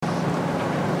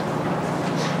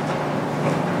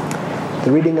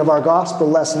The reading of our gospel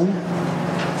lesson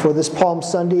for this Palm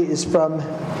Sunday is from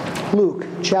Luke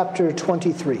chapter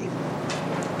 23.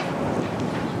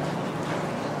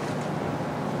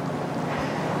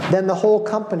 Then the whole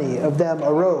company of them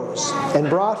arose and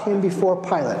brought him before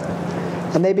Pilate,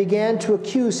 and they began to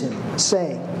accuse him,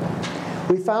 saying,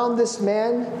 "We found this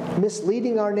man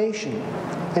misleading our nation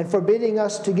and forbidding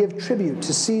us to give tribute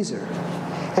to Caesar,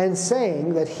 and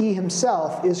saying that he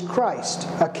himself is Christ,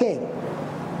 a king."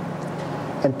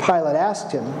 And Pilate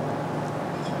asked him,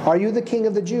 "Are you the king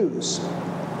of the Jews?"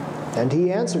 And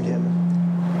he answered him,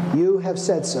 "You have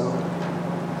said so."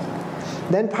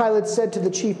 Then Pilate said to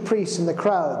the chief priests and the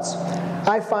crowds,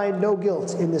 "I find no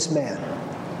guilt in this man."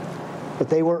 But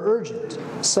they were urgent,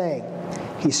 saying,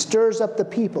 "He stirs up the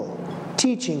people,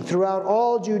 teaching throughout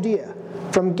all Judea,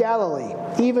 from Galilee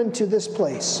even to this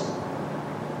place."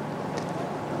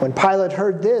 When Pilate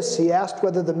heard this, he asked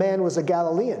whether the man was a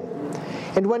Galilean.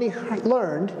 And when he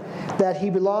learned that he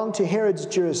belonged to Herod's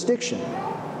jurisdiction,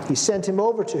 he sent him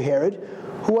over to Herod,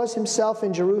 who was himself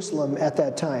in Jerusalem at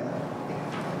that time.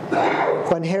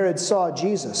 When Herod saw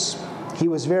Jesus, he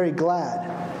was very glad,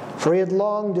 for he had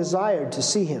long desired to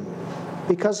see him,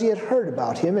 because he had heard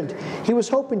about him, and he was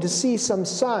hoping to see some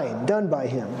sign done by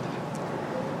him.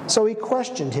 So he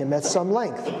questioned him at some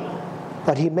length,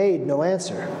 but he made no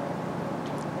answer.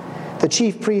 The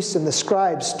chief priests and the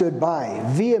scribes stood by,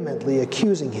 vehemently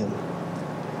accusing him.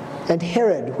 And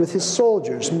Herod, with his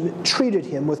soldiers, treated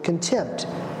him with contempt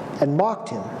and mocked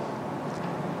him.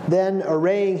 Then,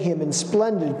 arraying him in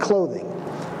splendid clothing,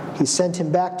 he sent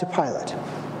him back to Pilate.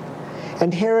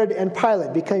 And Herod and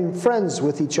Pilate became friends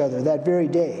with each other that very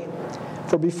day,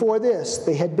 for before this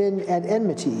they had been at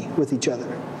enmity with each other.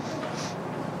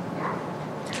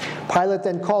 Pilate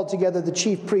then called together the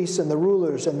chief priests and the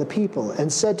rulers and the people and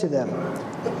said to them,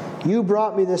 "You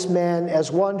brought me this man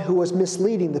as one who was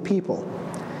misleading the people.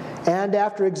 And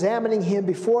after examining him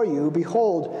before you,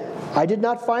 behold, I did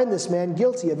not find this man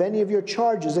guilty of any of your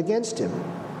charges against him.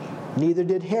 Neither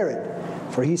did Herod,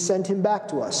 for he sent him back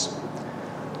to us.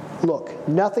 Look,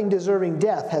 nothing deserving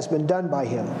death has been done by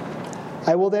him.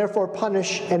 I will therefore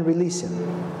punish and release him."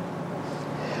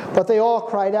 But they all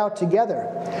cried out together,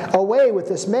 "Away with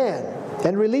this man,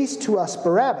 and release to us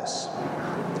Barabbas,"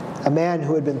 a man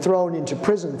who had been thrown into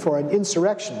prison for an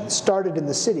insurrection started in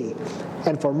the city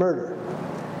and for murder.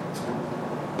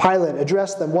 Pilate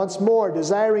addressed them once more,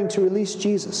 desiring to release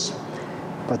Jesus.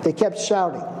 But they kept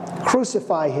shouting,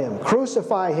 "Crucify him!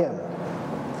 Crucify him!"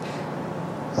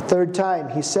 A third time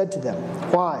he said to them,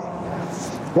 "Why?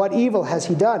 What evil has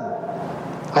he done?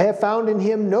 I have found in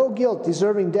him no guilt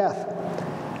deserving death.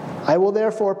 I will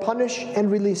therefore punish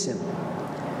and release him."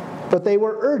 But they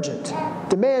were urgent,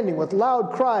 demanding with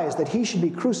loud cries that he should be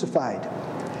crucified,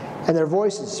 and their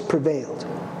voices prevailed.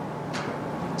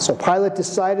 So Pilate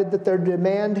decided that their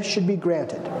demand should be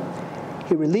granted.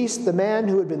 He released the man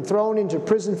who had been thrown into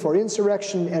prison for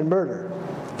insurrection and murder,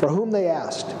 for whom they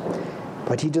asked,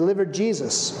 but he delivered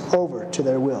Jesus over to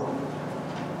their will.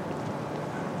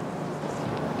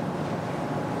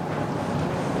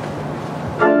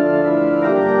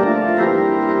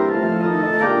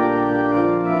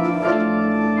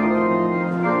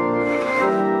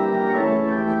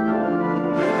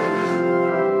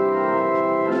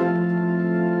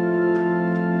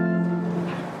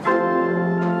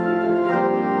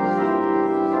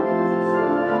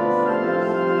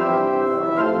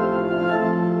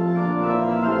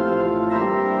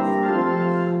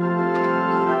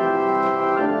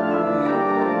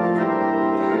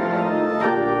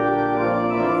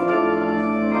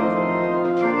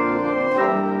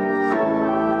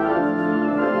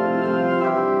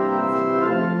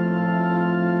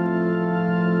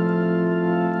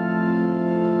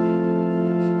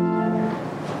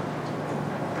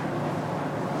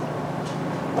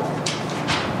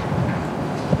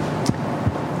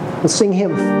 We'll sing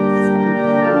hymn.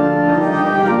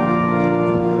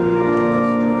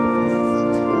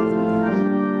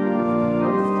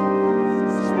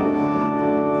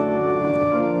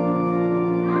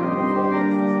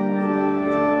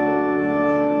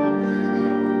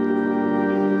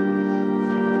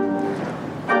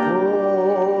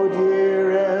 Oh,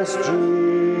 dearest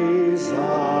Jesus,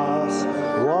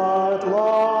 what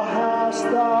law hast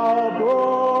thou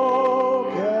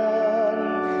broken,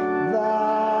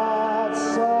 that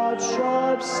such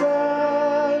sharp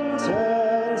sentence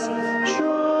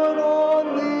should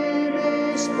only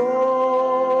be spoken?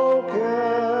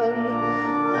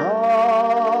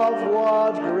 Of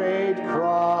what great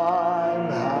crime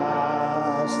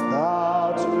hast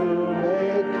thou to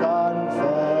make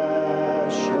confession?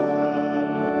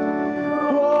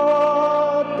 What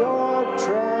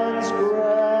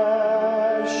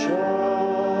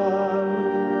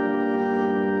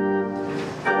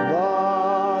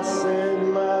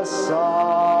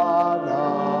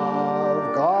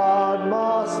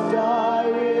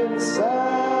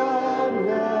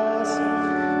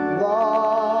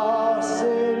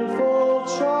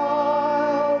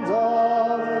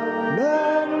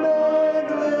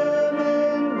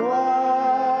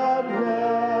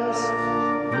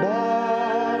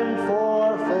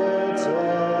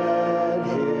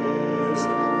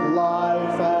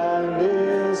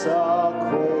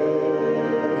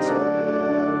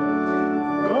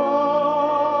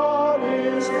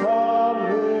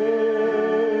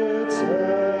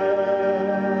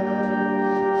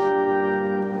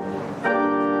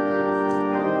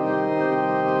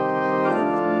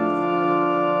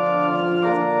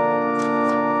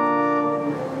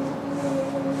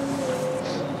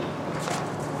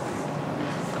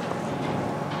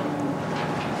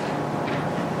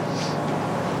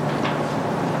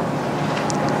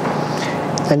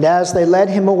And as they led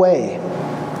him away,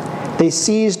 they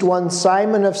seized one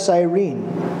Simon of Cyrene,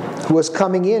 who was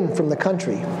coming in from the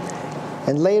country,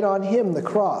 and laid on him the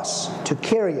cross to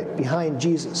carry it behind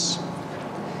Jesus.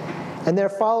 And there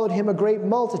followed him a great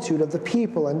multitude of the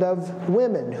people and of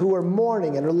women who were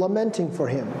mourning and lamenting for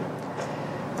him.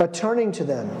 But turning to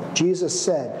them, Jesus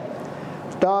said,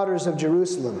 "Daughters of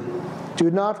Jerusalem, do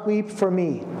not weep for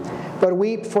me, but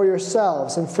weep for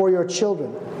yourselves and for your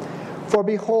children. For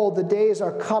behold, the days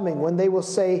are coming when they will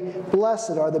say,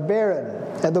 'Blessed are the barren,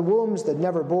 and the wombs that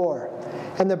never bore,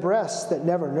 and the breasts that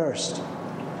never nursed.'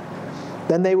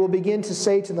 Then they will begin to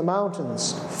say to the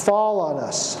mountains, 'Fall on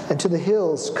us,' and to the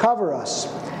hills, 'Cover us.'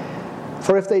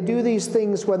 For if they do these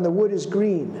things when the wood is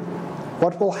green,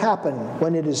 what will happen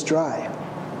when it is dry?"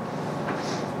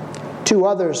 2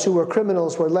 others who were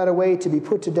criminals were led away to be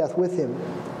put to death with him.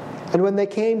 And when they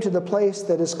came to the place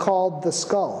that is called the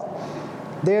Skull,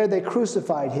 there they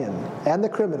crucified him and the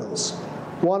criminals,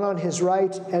 one on his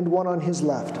right and one on his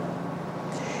left.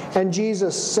 And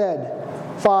Jesus said,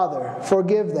 "Father,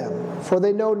 forgive them, for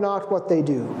they know not what they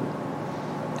do."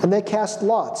 And they cast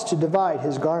lots to divide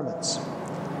his garments.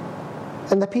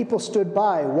 And the people stood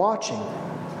by, watching.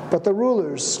 But the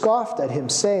rulers scoffed at him,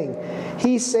 saying,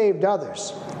 "He saved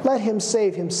others. Let him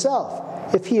save himself,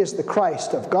 if he is the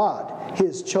Christ of God,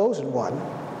 his chosen one."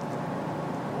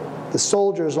 The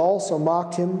soldiers also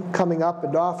mocked him, coming up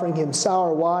and offering him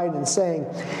sour wine and saying,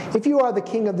 "If you are the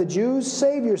king of the Jews,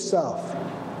 save yourself."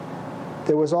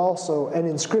 There was also an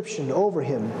inscription over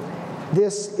him,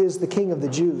 "This is the King of the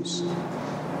Jews."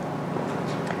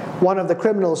 One of the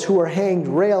criminals who were hanged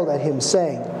railed at him,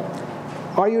 saying,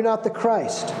 "Are you not the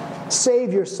Christ?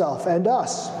 Save yourself and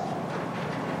us."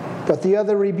 But the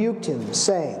other rebuked him,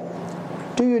 saying,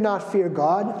 "Do you not fear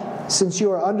God, since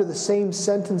you are under the same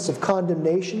sentence of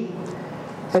condemnation?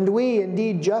 And we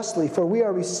indeed justly, for we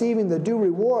are receiving the due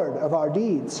reward of our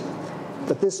deeds.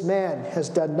 But this man has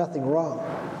done nothing wrong."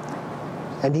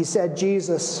 And he said,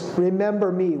 "Jesus,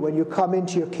 remember me when you come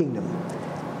into your kingdom."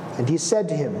 And he said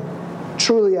to him,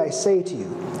 "Truly I say to you,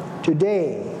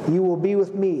 today you will be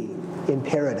with me in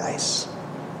paradise."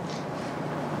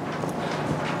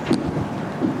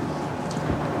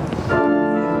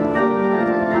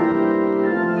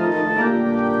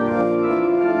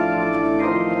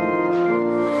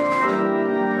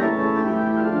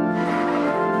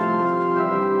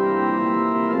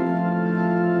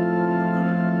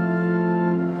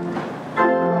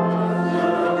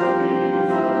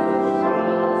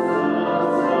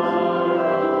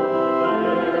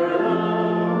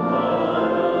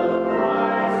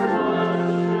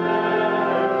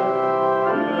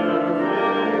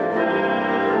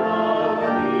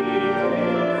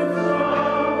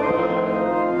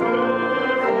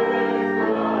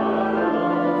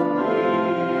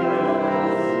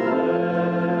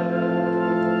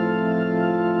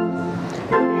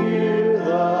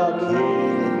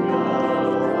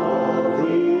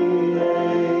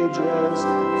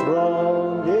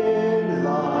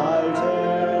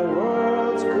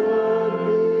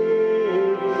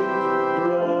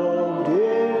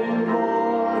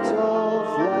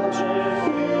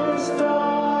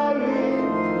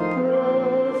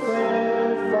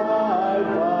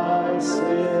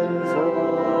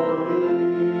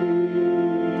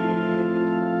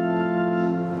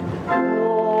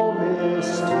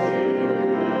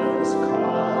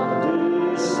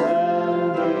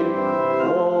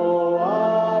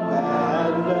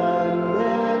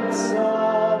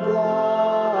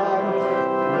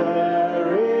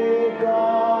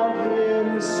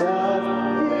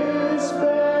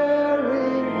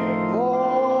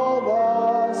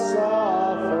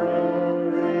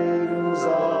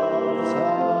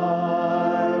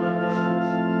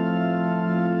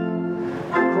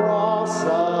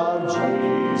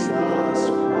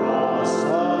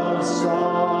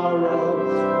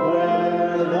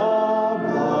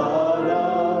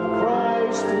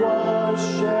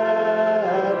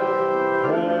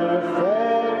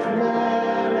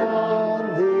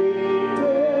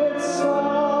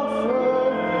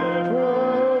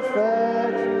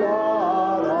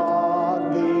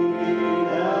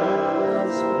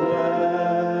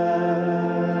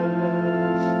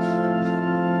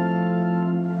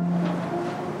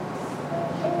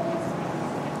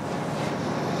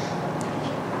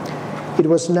 It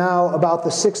was now about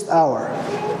the 6th hour,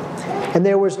 and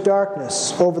there was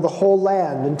darkness over the whole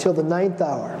land until the 9th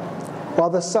hour,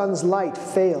 while the sun's light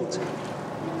failed,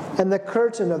 and the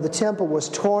curtain of the temple was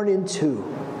torn in two.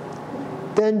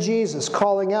 Then Jesus,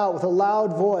 calling out with a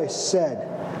loud voice, said,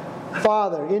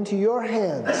 "Father, into your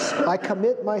hands I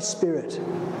commit my spirit."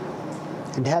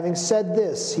 And having said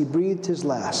this, he breathed his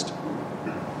last.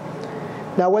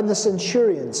 Now when the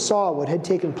centurion saw what had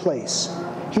taken place,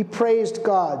 he praised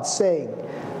God, saying,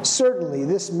 "Certainly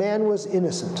this man was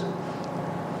innocent."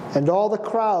 And all the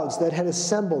crowds that had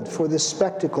assembled for this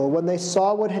spectacle, when they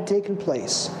saw what had taken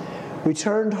place,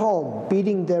 returned home,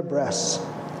 beating their breasts.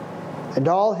 And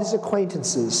all his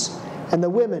acquaintances and the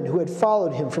women who had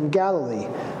followed him from Galilee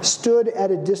stood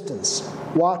at a distance,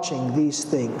 watching these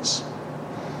things.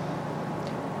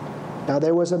 Now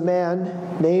there was a man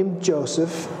named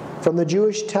Joseph from the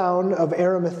Jewish town of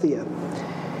Arimathea.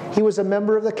 He was a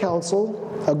member of the council,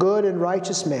 a good and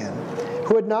righteous man,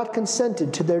 who had not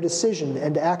consented to their decision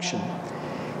and action,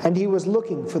 and he was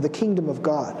looking for the kingdom of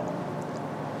God.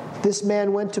 This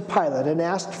man went to Pilate and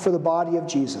asked for the body of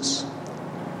Jesus.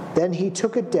 Then he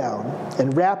took it down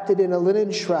and wrapped it in a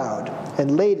linen shroud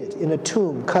and laid it in a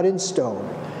tomb cut in stone,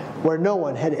 where no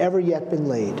one had ever yet been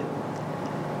laid.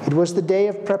 It was the day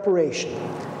of preparation,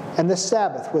 and the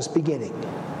Sabbath was beginning.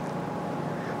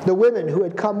 The women who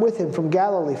had come with him from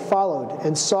Galilee followed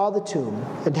and saw the tomb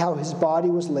and how his body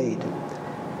was laid.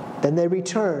 Then they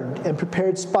returned and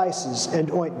prepared spices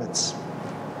and ointments.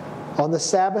 On the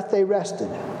Sabbath they rested,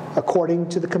 according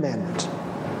to the commandment.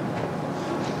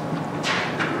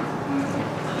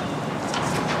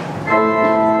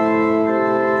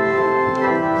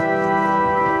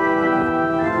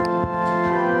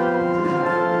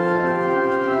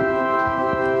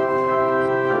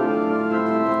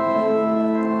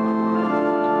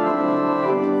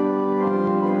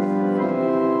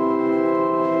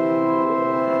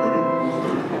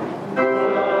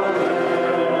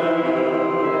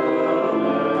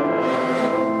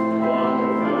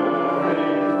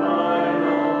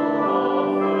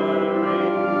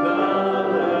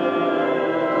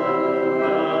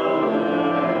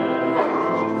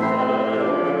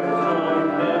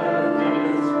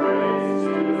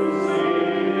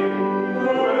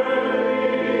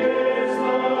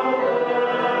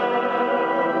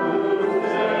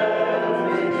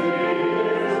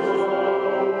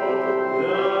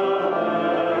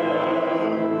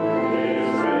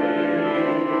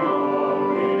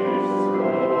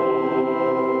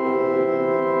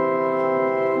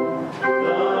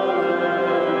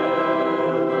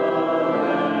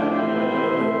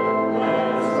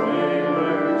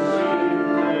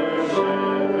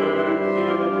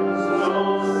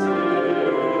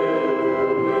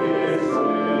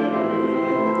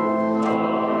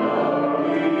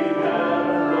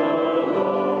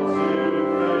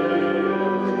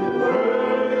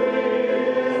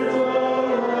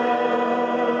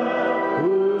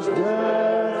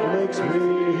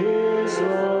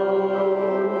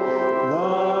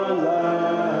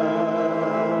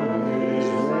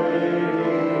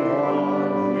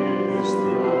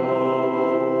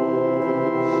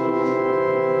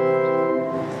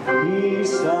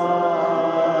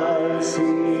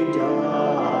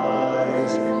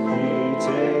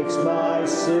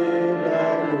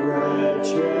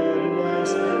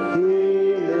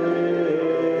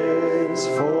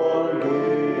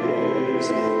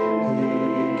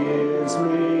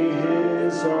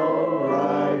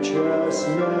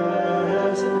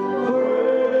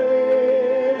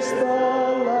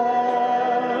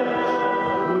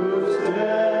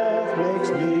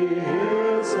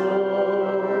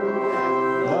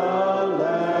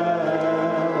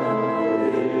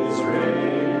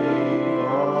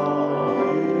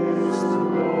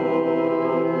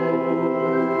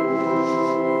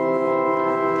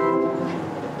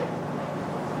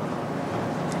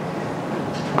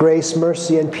 Grace,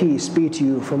 mercy, and peace be to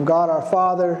you from God our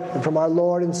Father and from our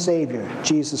Lord and Savior,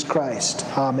 Jesus Christ.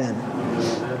 Amen.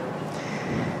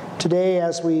 Today,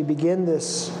 as we begin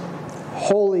this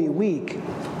Holy Week,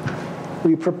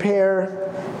 we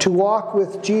prepare to walk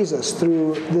with Jesus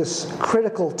through this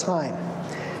critical time,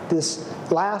 this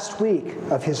last week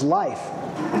of his life.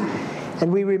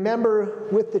 And we remember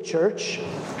with the church,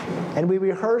 and we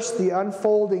rehearse the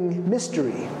unfolding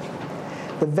mystery,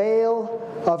 the veil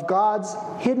of God's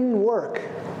hidden work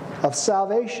of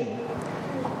salvation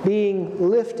being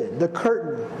lifted, the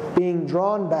curtain being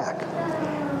drawn back,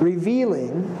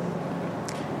 revealing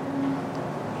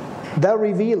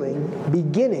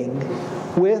beginning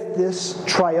with this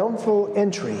triumphal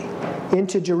entry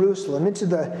into Jerusalem, into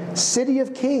the city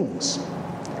of kings,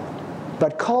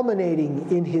 but culminating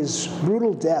in his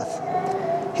brutal death,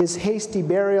 his hasty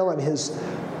burial, and his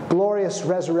glorious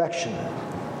resurrection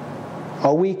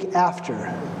a week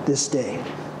after this day.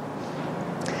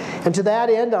 And to that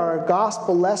end, our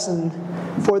gospel lesson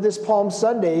for this Palm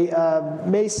Sunday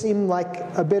may seem like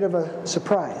a bit of a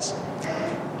surprise.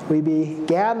 We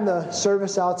began the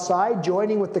service outside,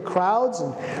 joining with the crowds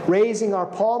and raising our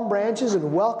palm branches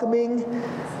and welcoming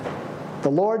the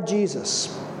Lord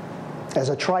Jesus as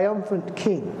a triumphant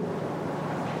king.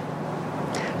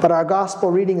 But our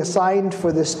gospel reading assigned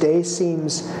for this day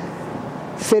seems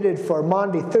fitted for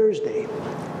Maundy Thursday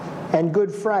and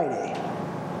Good Friday,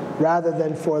 rather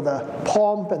than for the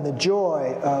pomp and the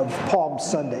joy of Palm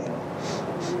Sunday.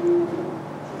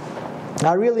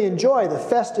 I really enjoy the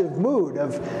festive mood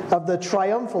of the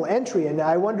triumphal entry, and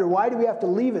I wonder, why do we have to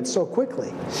leave it so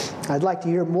quickly? I'd like to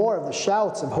hear more of the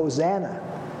shouts of Hosanna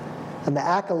and the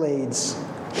accolades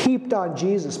heaped on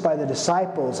Jesus by the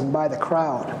disciples and by the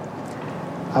crowd.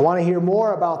 I want to hear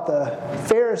more about the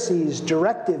Pharisees'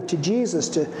 directive to Jesus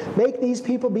to make these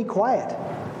people be quiet.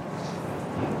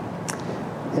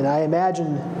 And I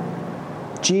imagine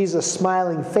Jesus'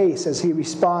 smiling face as he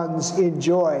responds in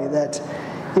joy that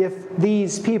if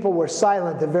these people were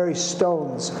silent, the very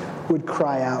stones would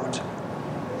cry out.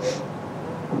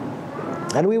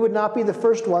 And we would not be the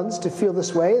first ones to feel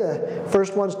this way, the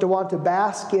first ones to want to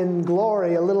bask in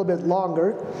glory a little bit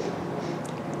longer.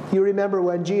 You remember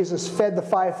when Jesus fed the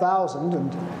 5,000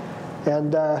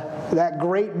 and that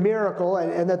great miracle,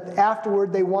 and that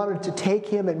afterward they wanted to take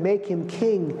him and make him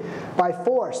king by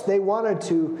force. They wanted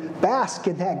to bask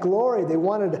in that glory. They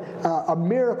wanted a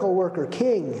miracle worker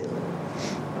king.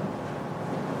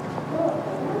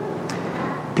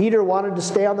 Peter wanted to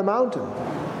stay on the mountain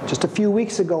just a few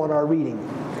weeks ago in our reading.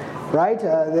 Right?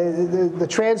 The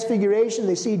transfiguration,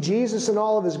 they see Jesus in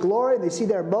all of his glory. They see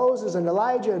there Moses and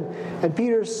Elijah. And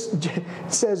Peter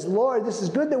says, Lord, this is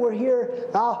good that we're here.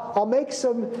 I'll make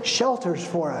some shelters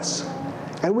for us.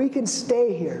 And we can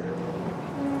stay here.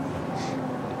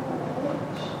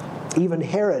 Even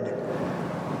Herod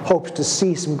hopes to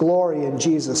see some glory in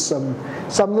Jesus, some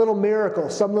little miracle,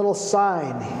 some little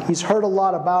sign. He's heard a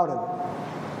lot about him.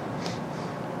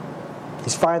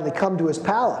 He's finally come to his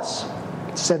palace,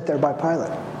 sent there by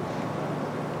Pilate.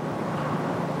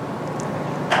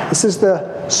 This is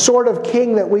the sort of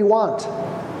king that we want.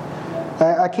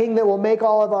 A king that will make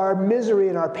all of our misery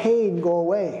and our pain go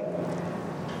away.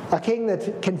 A king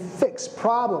that can fix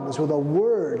problems with a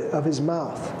word of his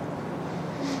mouth.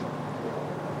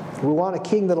 We want a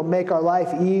king that will make our life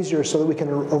easier so that we can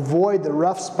avoid the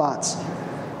rough spots,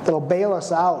 that will bail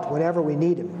us out whenever we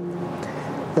need him,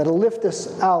 that will lift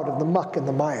us out of the muck and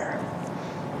the mire.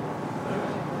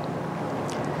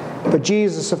 But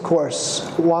Jesus, of course,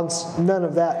 wants none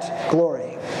of that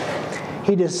glory.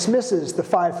 He dismisses the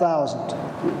 5,000,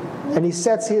 and he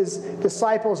sets his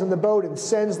disciples in the boat and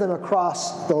sends them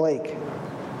across the lake.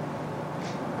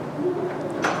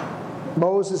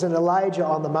 Moses and Elijah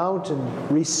on the mountain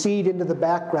recede into the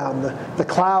background. The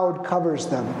cloud covers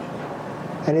them,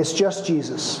 and it's just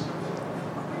Jesus.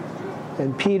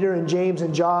 And Peter and James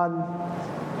and John,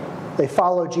 they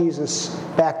follow Jesus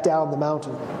back down the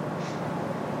mountain.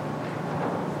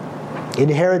 In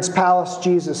Herod's palace,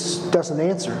 Jesus doesn't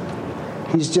answer.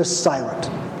 He's just silent.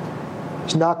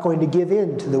 He's not going to give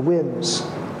in to the whims,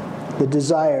 the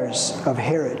desires of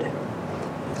Herod.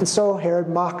 And so Herod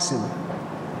mocks him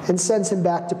and sends him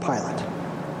back to Pilate.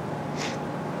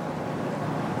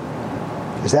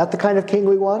 Is that the kind of king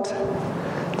we want?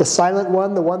 The silent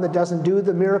one, the one that doesn't do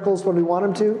the miracles when we want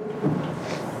him to?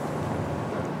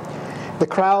 The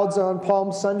crowds on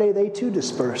Palm Sunday, they too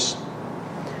disperse.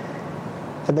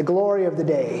 And the glory of the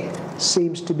day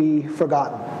seems to be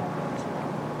forgotten.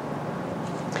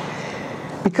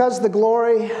 Because the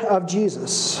glory of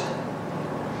Jesus,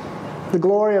 the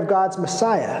glory of God's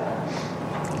Messiah,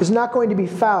 is not going to be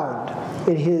found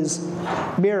in his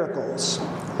miracles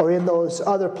or in those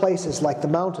other places like the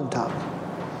mountaintop.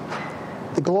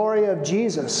 The glory of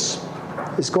Jesus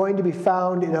is going to be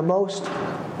found in a most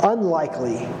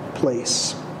unlikely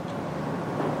place.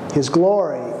 His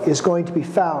glory is going to be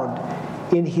found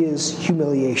in his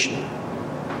humiliation.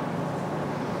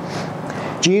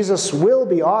 Jesus will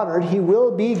be honored, he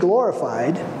will be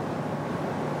glorified,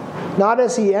 not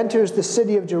as he enters the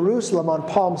city of Jerusalem on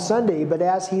Palm Sunday, but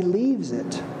as he leaves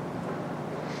it.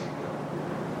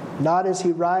 Not as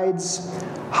he rides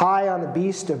high on a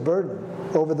beast of burden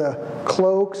over the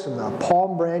cloaks and the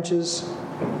palm branches,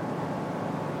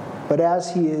 but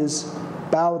as he is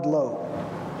bowed low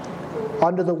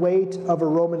under the weight of a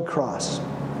Roman cross,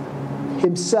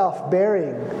 himself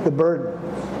bearing the burden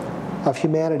of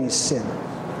humanity's sin.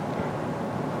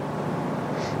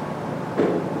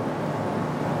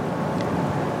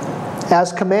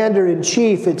 As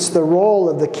commander-in-chief, it's the role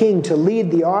of the king to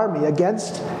lead the army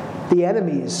against the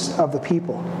enemies of the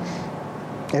people.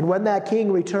 And when that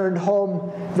king returned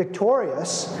home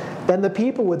victorious, then the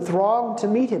people would throng to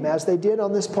meet him as they did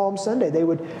on this Palm Sunday. They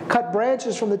would cut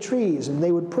branches from the trees and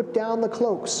they would put down the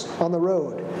cloaks on the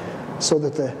road so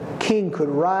that the king could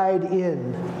ride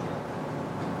in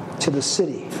to the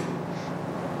city.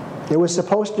 It was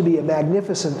supposed to be a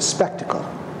magnificent spectacle.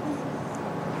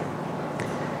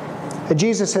 And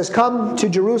Jesus has come to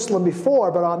Jerusalem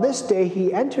before, but on this day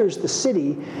he enters the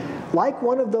city like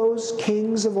one of those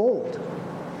kings of old.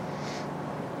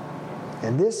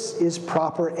 And this is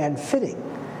proper and fitting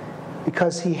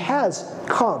because he has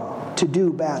come to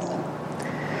do battle.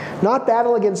 Not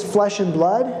battle against flesh and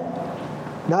blood,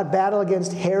 not battle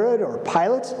against Herod or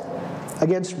Pilate,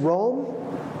 against Rome,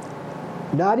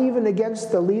 not even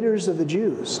against the leaders of the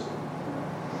Jews.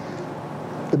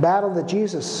 The battle that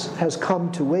Jesus has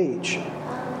come to wage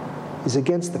is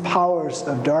against the powers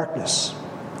of darkness,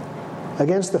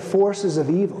 against the forces of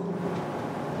evil,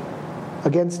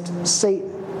 against Satan,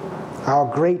 our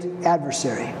great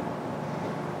adversary.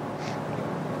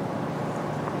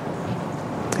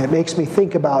 It makes me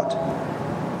think about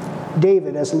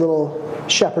David as a little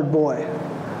shepherd boy,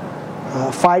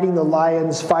 fighting the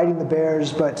lions, fighting the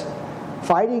bears, but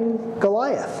fighting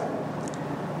Goliath,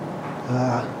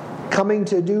 coming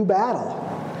to do battle,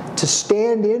 to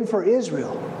stand in for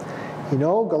Israel. You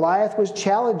know, Goliath was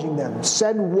challenging them.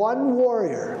 Send one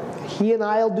warrior, he and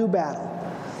I'll do battle.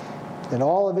 And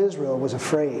all of Israel was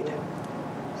afraid,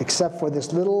 except for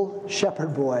this little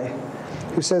shepherd boy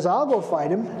who says, I'll go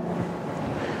fight him.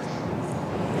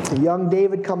 The young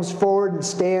David comes forward and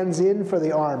stands in for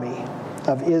the army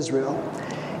of Israel.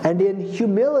 And in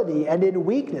humility and in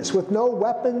weakness, with no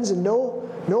weapons and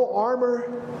no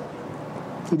armor,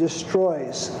 he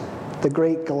destroys the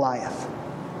great Goliath.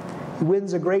 He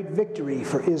wins a great victory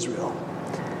for Israel.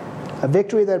 A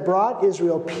victory that brought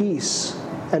Israel peace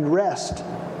and rest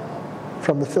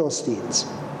from the Philistines.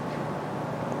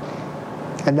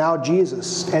 And now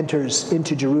Jesus enters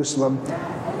into Jerusalem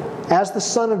as the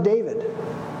Son of David,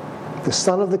 the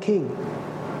Son of the King,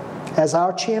 as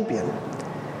our champion,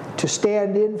 to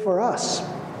stand in for us,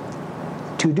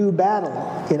 to do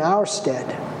battle in our stead.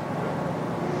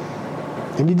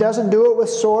 And he doesn't do it with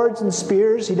swords and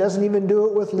spears. He doesn't even do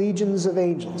it with legions of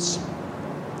angels.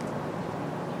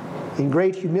 In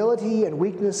great humility and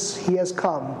weakness, he has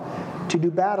come to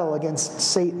do battle against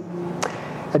Satan.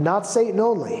 And not Satan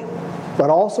only,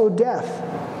 but also death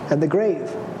and the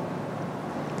grave.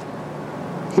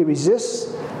 He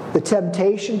resists the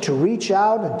temptation to reach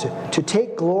out and to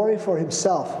take glory for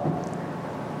himself.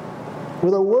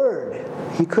 With a word,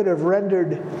 he could have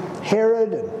rendered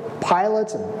Herod and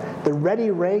Pilate and the ready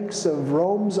ranks of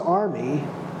Rome's army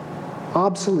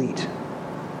obsolete,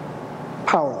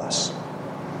 powerless.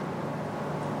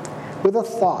 With a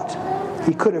thought,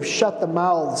 he could have shut the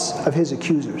mouths of his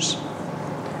accusers.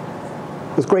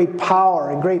 With great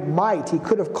power and great might, he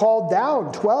could have called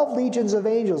down 12 legions of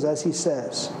angels, as he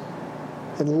says,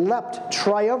 and leapt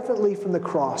triumphantly from the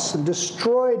cross and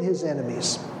destroyed his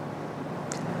enemies.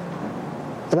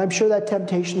 And I'm sure that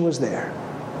temptation was there.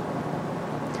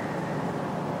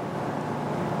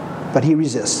 But he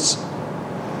resists,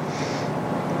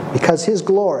 because his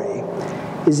glory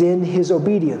is in his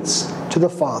obedience to the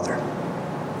Father.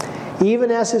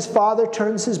 Even as his Father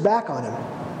turns his back on him,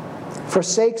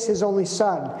 forsakes his only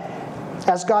Son,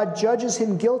 as God judges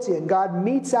him guilty and God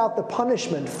metes out the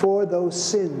punishment for those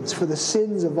sins, for the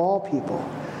sins of all people,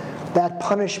 that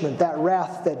punishment, that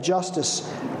wrath, that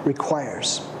justice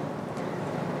requires.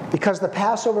 Because the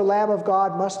Passover Lamb of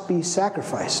God must be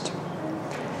sacrificed.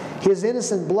 His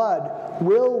innocent blood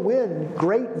will win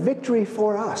great victory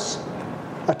for us,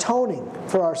 atoning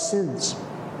for our sins.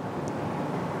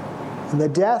 And the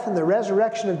death and the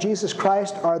resurrection of Jesus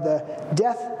Christ are the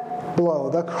death blow,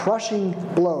 the crushing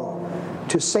blow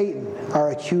to Satan,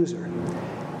 our accuser,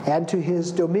 and to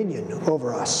his dominion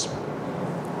over us.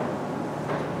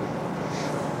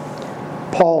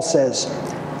 Paul says,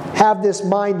 "Have this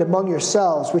mind among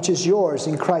yourselves, which is yours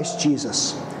in Christ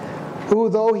Jesus, who,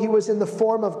 though he was in the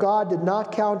form of God, did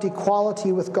not count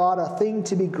equality with God a thing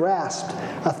to be grasped,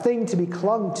 a thing to be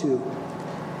clung to,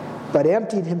 but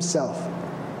emptied himself,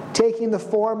 taking the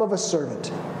form of a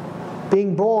servant,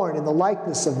 being born in the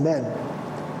likeness of men.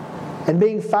 And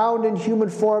being found in human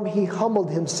form, he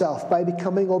humbled himself by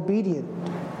becoming obedient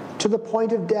to the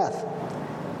point of death,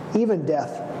 even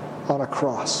death on a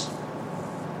cross."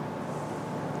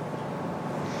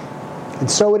 And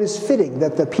so it is fitting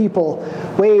that the people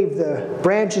wave the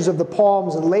branches of the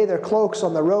palms and lay their cloaks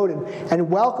on the road and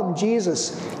welcome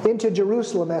Jesus into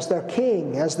Jerusalem as their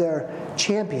king, as their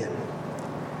champion.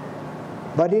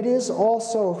 But it is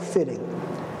also fitting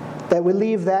that we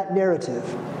leave that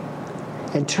narrative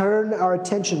and turn our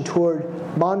attention toward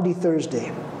Maundy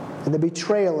Thursday and the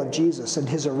betrayal of Jesus and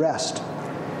his arrest,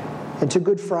 and to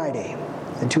Good Friday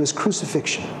and to his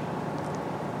crucifixion.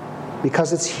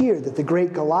 Because it's here that the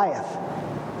great Goliath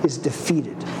is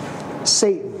defeated.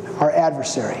 Satan, our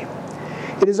adversary.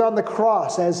 It is on the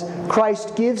cross, as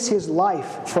Christ gives his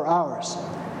life for ours,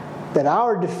 that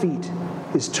our defeat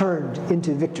is turned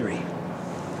into victory.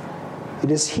 It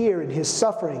is here in his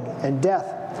suffering and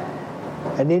death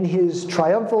and in his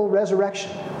triumphal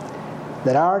resurrection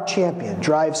that our champion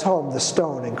drives home the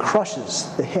stone and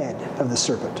crushes the head of the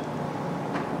serpent.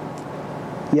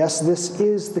 Yes, this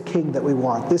is the king that we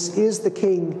want. This is the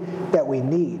king that we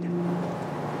need.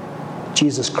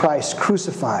 Jesus Christ,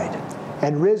 crucified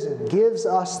and risen, gives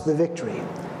us the victory.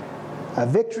 A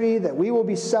victory that we will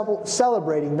be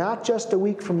celebrating not just a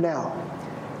week from now,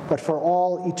 but for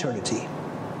all eternity.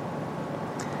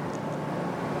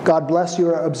 God bless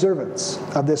your observance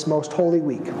of this most holy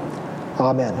week.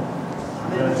 Amen.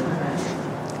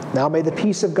 Now may the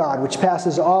peace of God, which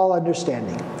passes all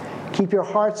understanding, keep your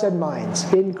hearts and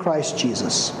minds in Christ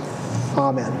Jesus.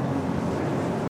 Amen.